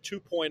Yabir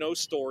 2.0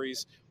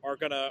 stories are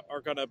gonna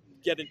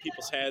get in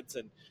people's heads,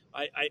 and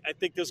I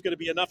think there's going to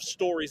be enough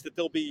stories that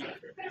they'll be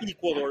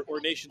equal or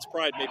Nation's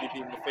Pride maybe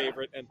being the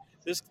favorite, and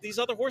these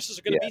other horses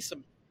are going to be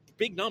some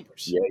big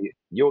numbers. Yeah,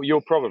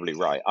 you're probably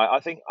right. I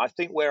think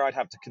where I'd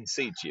have to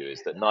concede to you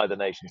is that neither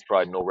Nation's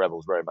Pride nor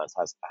Rebels Romance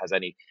has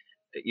any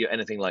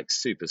anything like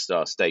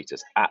superstar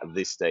status at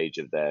this stage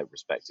of their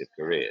respective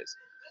careers.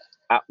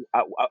 At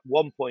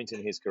one point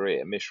in his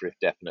career, Mishriff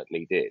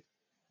definitely did,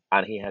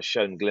 and he has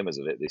shown glimmers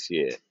of it this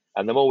year.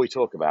 And the more we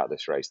talk about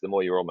this race, the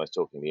more you're almost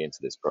talking me into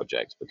this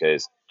project,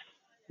 because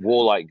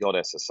Warlike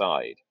Goddess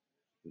aside,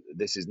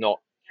 this is not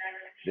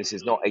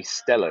a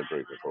stellar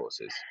group of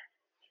horses.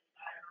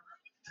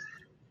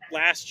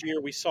 Last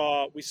year we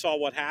saw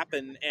what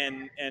happened,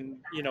 and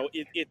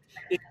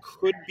it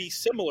could be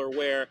similar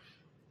where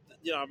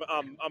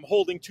I'm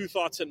holding two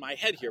thoughts in my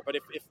head here, but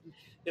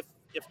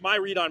if my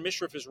read on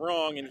Mishriff is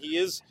wrong and he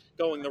is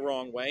going the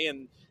wrong way,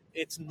 and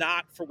it's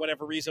not, for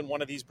whatever reason,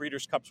 one of these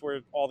Breeders' Cups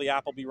where all the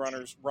Appleby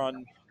runners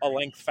run a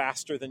length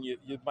faster than you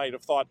might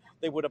have thought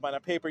they would have on a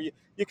paper,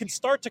 you can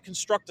start to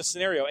construct a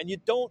scenario, and you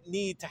don't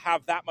need to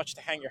have that much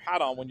to hang your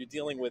hat on when you're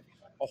dealing with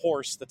a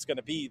horse that's going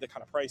to be the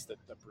kind of price that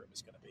Broome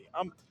is going to be.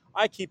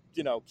 I keep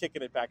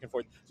kicking it back and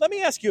forth. Let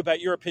me ask you about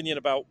your opinion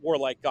about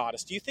Warlike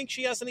Goddess. Do you think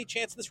she has any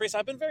chance in this race?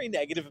 I've been very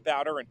negative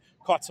about her and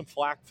caught some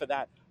flack for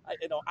that.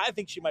 I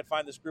think she might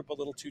find this group a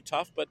little too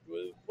tough, but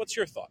what's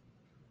your thought?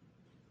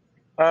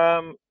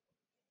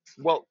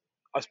 Well,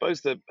 I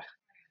suppose the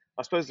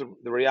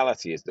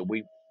reality is that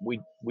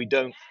we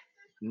don't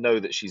know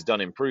that she's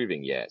done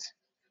improving yet.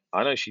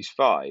 I know she's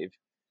 5,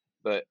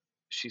 but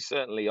she's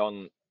certainly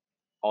on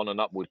an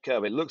upward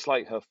curve. It looks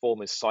like her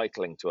form is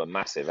cycling to a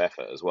massive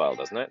effort as well,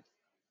 doesn't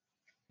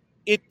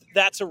it?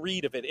 That's a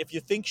read of it. If you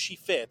think she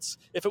fits,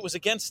 if it was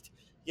against,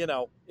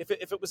 if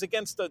it was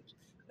against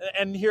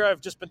and here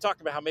I've just been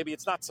talking about how maybe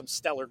it's not some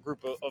stellar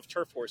group of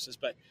turf horses,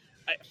 but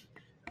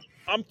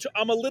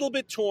I'm a little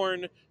bit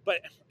torn.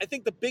 But I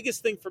think the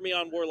biggest thing for me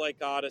on Warlike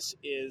Goddess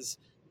is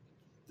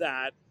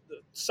that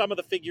some of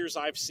the figures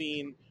I've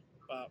seen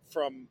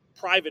from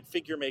private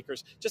figure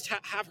makers just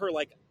have her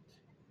like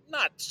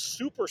not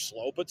super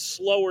slow, but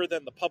slower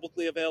than the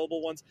publicly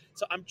available ones.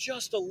 So I'm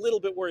just a little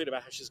bit worried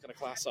about how she's going to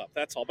class up.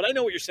 That's all. But I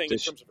know what you're saying in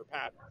terms of her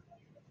pattern.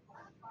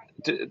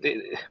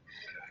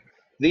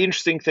 The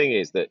interesting thing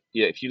is that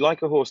if you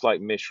like a horse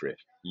like Mishriff,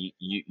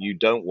 you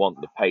don't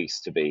want the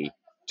pace to be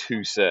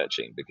too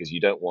searching, because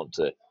you don't want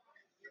to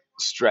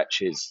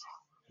stretch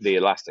the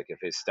elastic of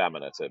his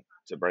stamina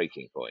to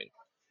breaking point.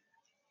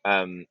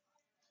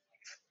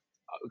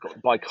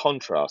 By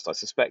contrast, I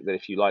suspect that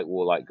if you like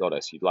Warlike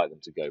Goddess, you'd like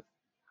them to go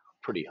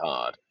pretty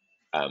hard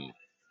and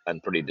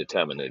pretty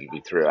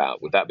determinedly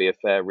throughout. Would that be a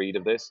fair read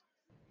of this?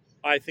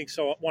 I think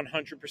so,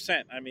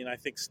 100%. I mean, I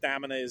think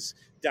stamina is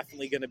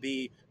definitely going to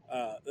be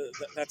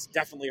that's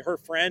definitely her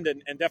friend,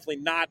 and definitely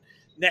not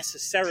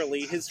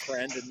necessarily his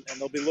friend, and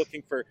they'll be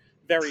looking for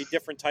very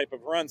different type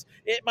of runs.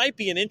 It might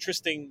be an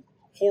interesting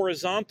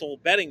horizontal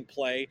betting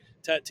play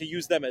to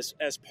use them as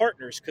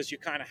partners, because you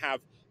kind of have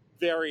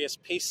various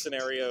pace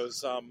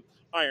scenarios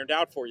ironed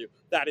out for you.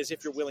 That is,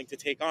 if you're willing to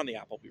take on the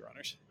Appleby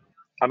runners.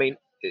 I mean,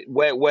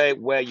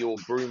 where your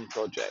Broom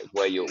project,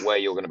 where you're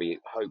going to be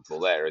hopeful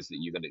there is that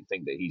you're going to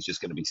think that he's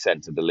just going to be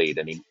sent to the lead,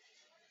 and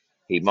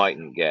he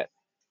mightn't get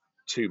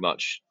too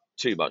much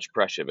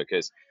pressure,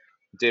 because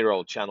dear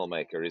old Channel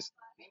Maker is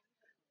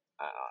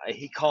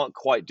he can't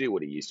quite do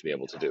what he used to be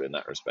able to do in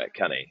that respect,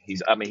 can he?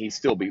 He's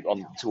still be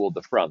on toward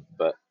the front,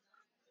 but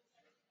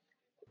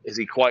is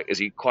he quite as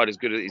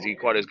good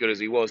as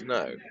he was?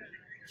 No.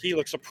 He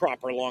looks a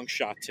proper long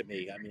shot to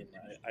me. I mean,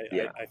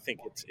 I think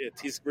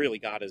he's really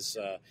got his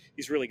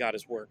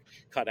work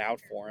cut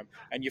out for him.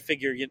 And you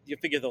figure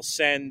they'll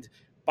send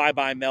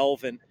Bye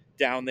Melvin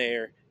down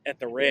there at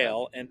the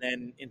rail, and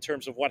then in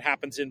terms of what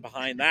happens in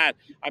behind that,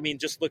 I mean,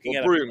 just looking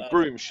at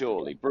Broom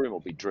surely Broom will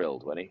be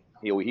drilled, won't he?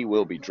 He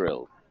will be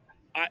drilled.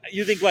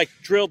 You think like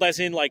drilled as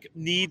in like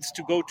needs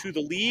to go to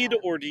the lead,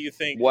 or do you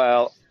think?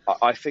 Well,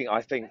 I think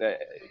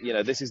that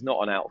this is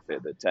not an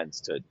outfit that tends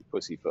to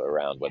pussyfoot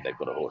around when they've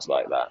got a horse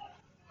like that.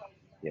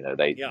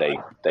 They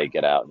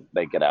get out and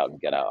get out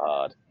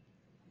hard.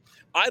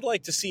 I'd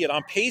like to see it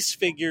on pace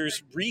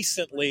figures.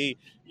 Recently,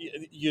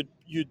 you'd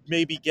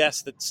maybe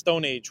guess that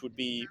Stone Age would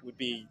be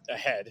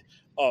ahead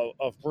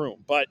of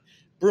Broom, but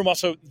Broom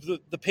also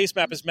the pace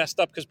map is messed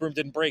up because Broom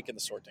didn't break in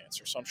the Sword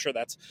Dancer, so I'm sure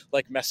that's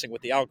like messing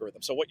with the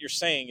algorithm. So what you're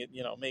saying,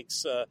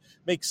 makes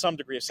some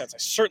degree of sense. I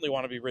certainly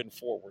want to be ridden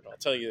forward. I'll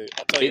tell you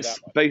that.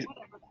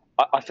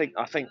 I think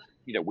I've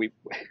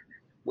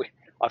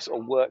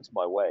sort of worked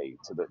my way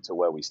to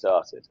where we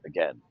started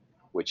again,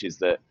 which is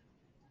that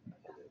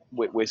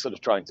we're sort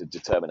of trying to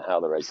determine how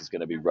the race is going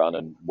to be run,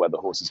 and whether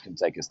horses can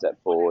take a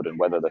step forward, and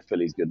whether the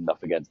filly's good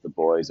enough against the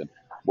boys, and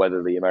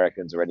whether the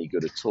Americans are any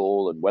good at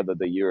all, and whether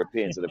the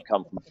Europeans that have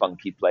come from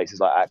funky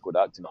places like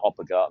Aqueduct and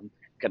Hoppergarten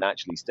can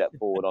actually step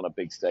forward on a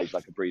big stage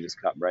like a Breeders'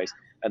 Cup race.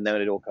 And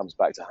then it all comes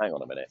back to, hang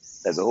on a minute,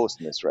 there's a horse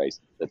in this race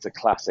that's a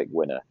classic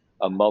winner,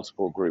 a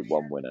multiple Group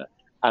 1 winner,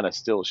 and has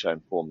still shown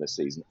form this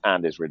season,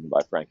 and is ridden by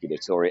Frankie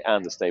Dettori,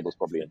 and the stable's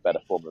probably in better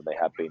form than they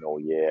have been all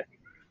year.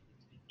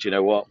 Do you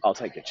know what? I'll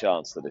take a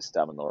chance that his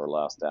stamina will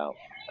last out,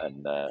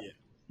 and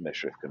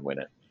Mishriff can win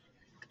it.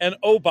 And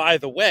oh, by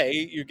the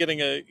way, you're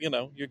getting a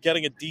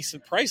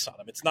decent price on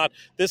him. It's not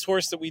this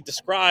horse that we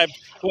described,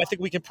 who I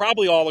think we can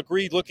probably all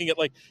agree, looking at,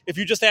 like, if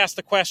you just ask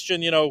the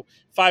question,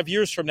 5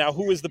 years from now,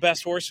 who is the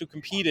best horse who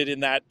competed in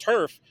that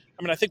turf?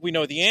 I mean, I think we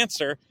know the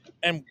answer,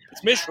 and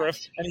it's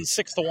Mishriff, and he's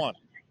 6-1.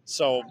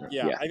 So,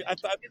 I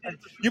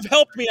you've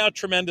helped me out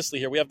tremendously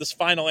here. We have this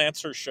final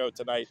answer show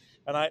tonight,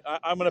 and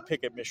I'm going to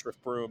pick at Mishriff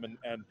Broom,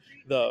 and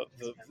the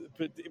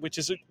which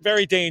is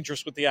very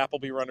dangerous with the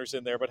Appleby runners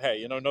in there. But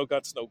hey, no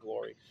guts, no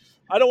glory.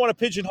 I don't want to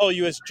pigeonhole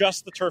you as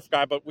just the turf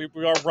guy, but we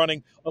are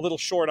running a little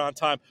short on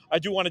time. I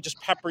do want to just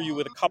pepper you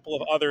with a couple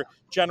of other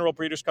general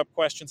Breeders' Cup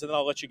questions, and then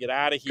I'll let you get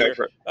out of here. Go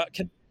for it.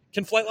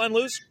 Can Flightline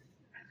lose?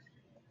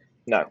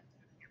 No.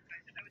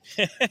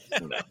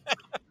 No.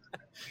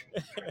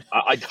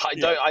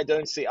 I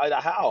don't see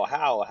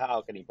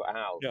how can he put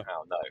how no,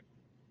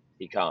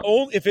 he can't.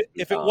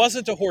 If it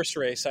wasn't a horse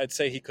race, I'd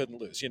say he couldn't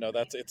lose.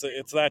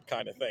 It's that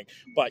kind of thing.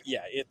 But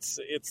yeah, it's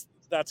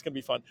that's gonna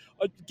be fun.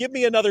 Give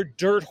me another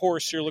dirt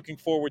horse you're looking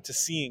forward to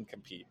seeing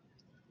compete.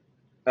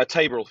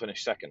 Tabor will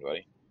finish second,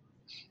 buddy.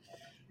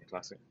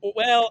 Classic.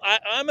 Well,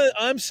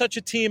 I'm such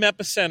a Team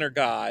Epicenter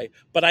guy,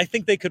 but I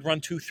think they could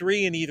run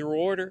 2-3 in either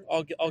order.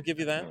 I'll give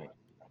you that.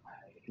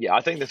 Yeah,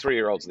 I think the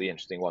 3-year-olds are the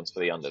interesting ones for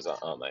the unders,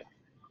 aren't they?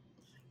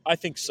 I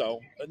think so.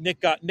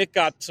 Nick got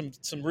some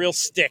real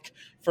stick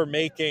for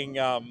making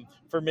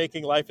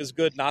Life is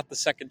Good not the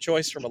second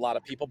choice from a lot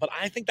of people, but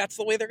I think that's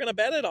the way they're going to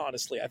bet it.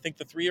 Honestly, I think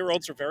the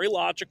 3-year-olds are very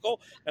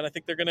logical, and I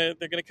think they're going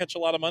to catch a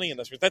lot of money in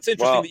this race. That's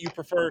interesting that you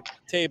prefer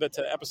Taba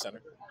to Epicenter.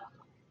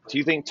 Do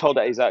you think Todd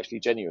is actually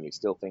genuinely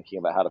still thinking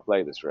about how to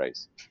play this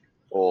race,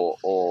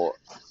 or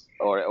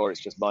it's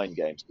just mind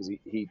games? Because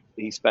he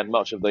spent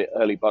much of the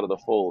early part of the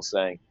fall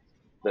saying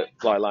that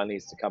Flightline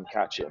needs to come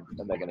catch him,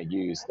 and they're going to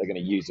use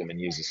him and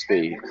use his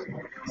speed.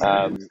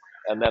 And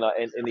then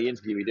in the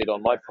interview we did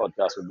on my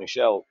podcast with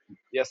Michelle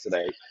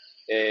yesterday,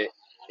 he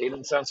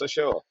didn't sound so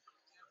sure.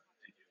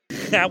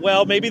 Yeah,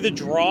 well, maybe the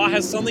draw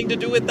has something to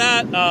do with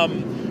that,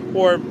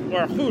 or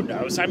who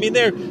knows? I mean,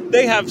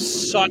 they have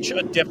such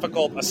a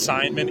difficult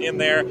assignment in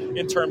there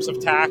in terms of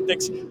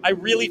tactics. I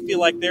really feel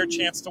like their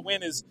chance to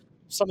win is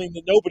something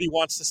that nobody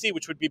wants to see,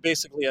 which would be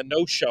basically a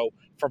no-show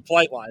from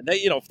Flightline.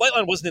 If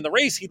Flightline wasn't in the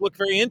race, he'd look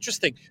very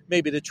interesting,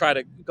 maybe to try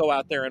to go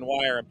out there and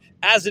wire him.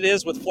 As it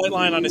is, with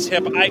Flightline on his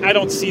hip, I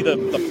don't see the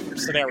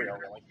scenario,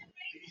 really.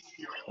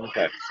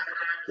 Okay.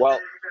 Well,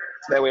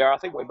 there we are. I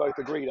think we both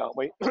agreed, aren't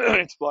we?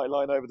 It's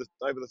Flightline over the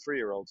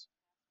 3-year-olds.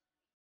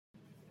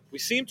 We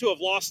seem to have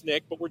lost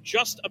Nick, but we're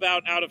just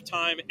about out of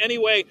time.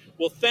 Anyway,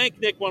 we'll thank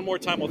Nick one more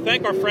time. We'll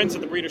thank our friends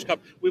at the Breeders' Cup.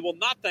 We will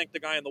not thank the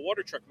guy in the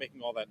water truck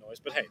making all that noise.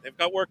 But hey, they've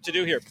got work to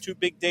do here. 2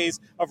 big days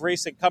of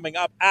racing coming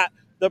up at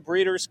the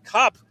Breeders'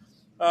 Cup.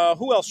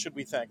 Who else should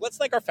we thank? Let's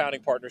thank our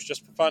founding partners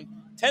just for fun.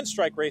 10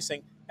 Strike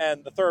Racing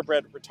and the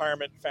Thoroughbred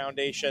Retirement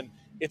Foundation.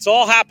 It's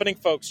all happening,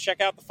 folks.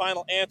 Check out the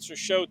Final Answer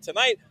show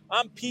tonight.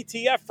 I'm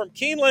PTF from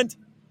Keeneland.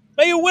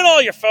 May you win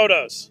all your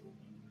photos.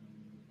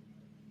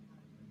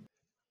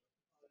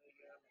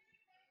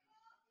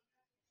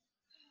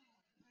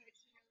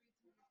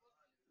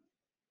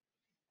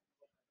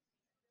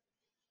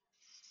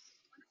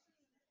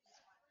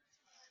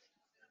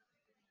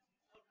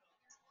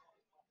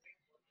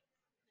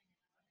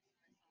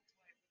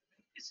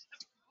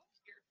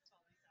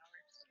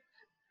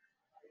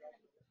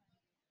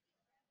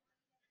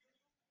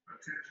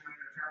 Attention in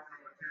the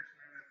terminal, attention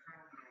in the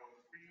terminal.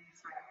 Speed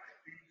side,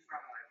 please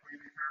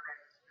return back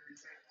to the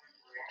checkpoint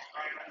for all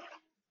items.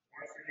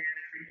 Once again,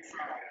 speed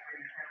side,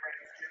 please return back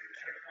to the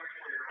checkpoint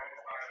for your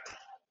all items.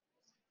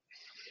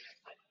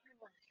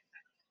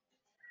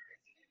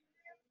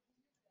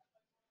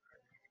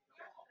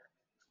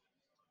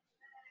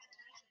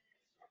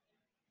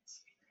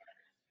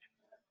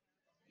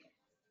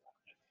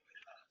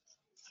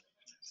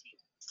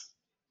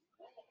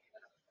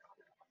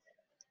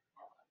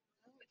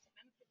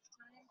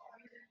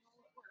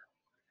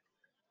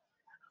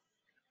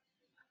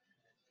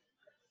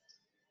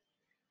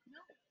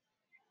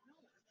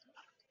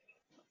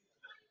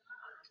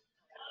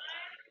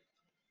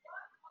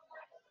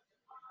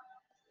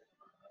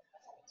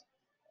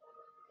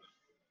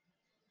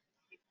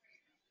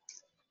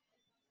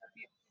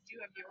 Do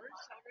you have yours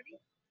already?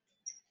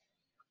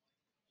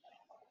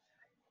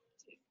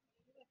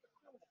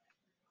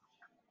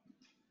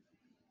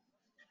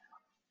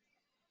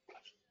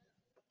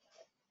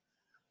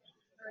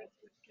 All right,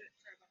 let's get it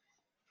started.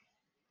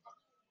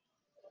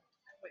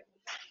 Wait,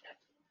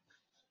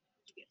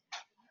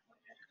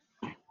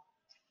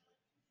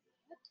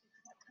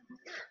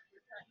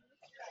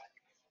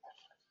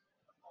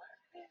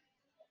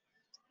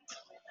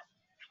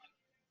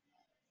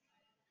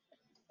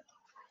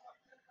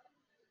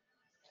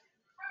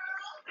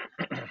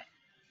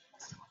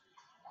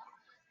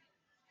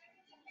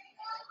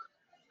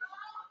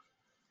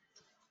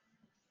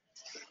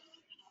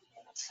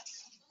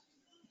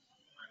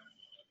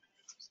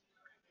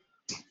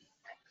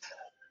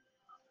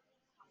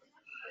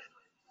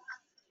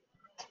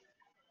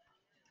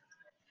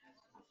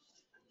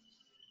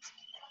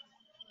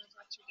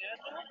 that's your dad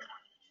now?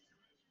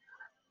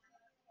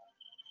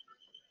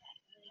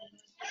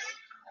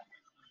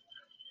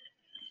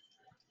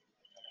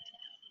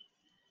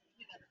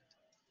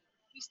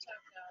 He's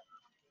tapped out.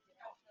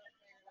 I'll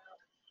figure it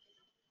out.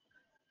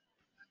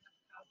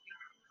 Copy.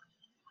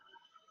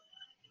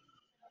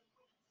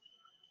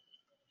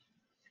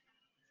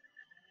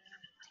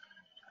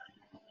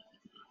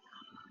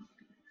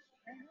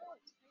 I know,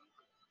 it's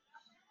crazy.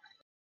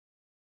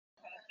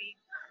 Copy.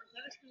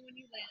 Let us know when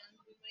you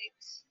land. We might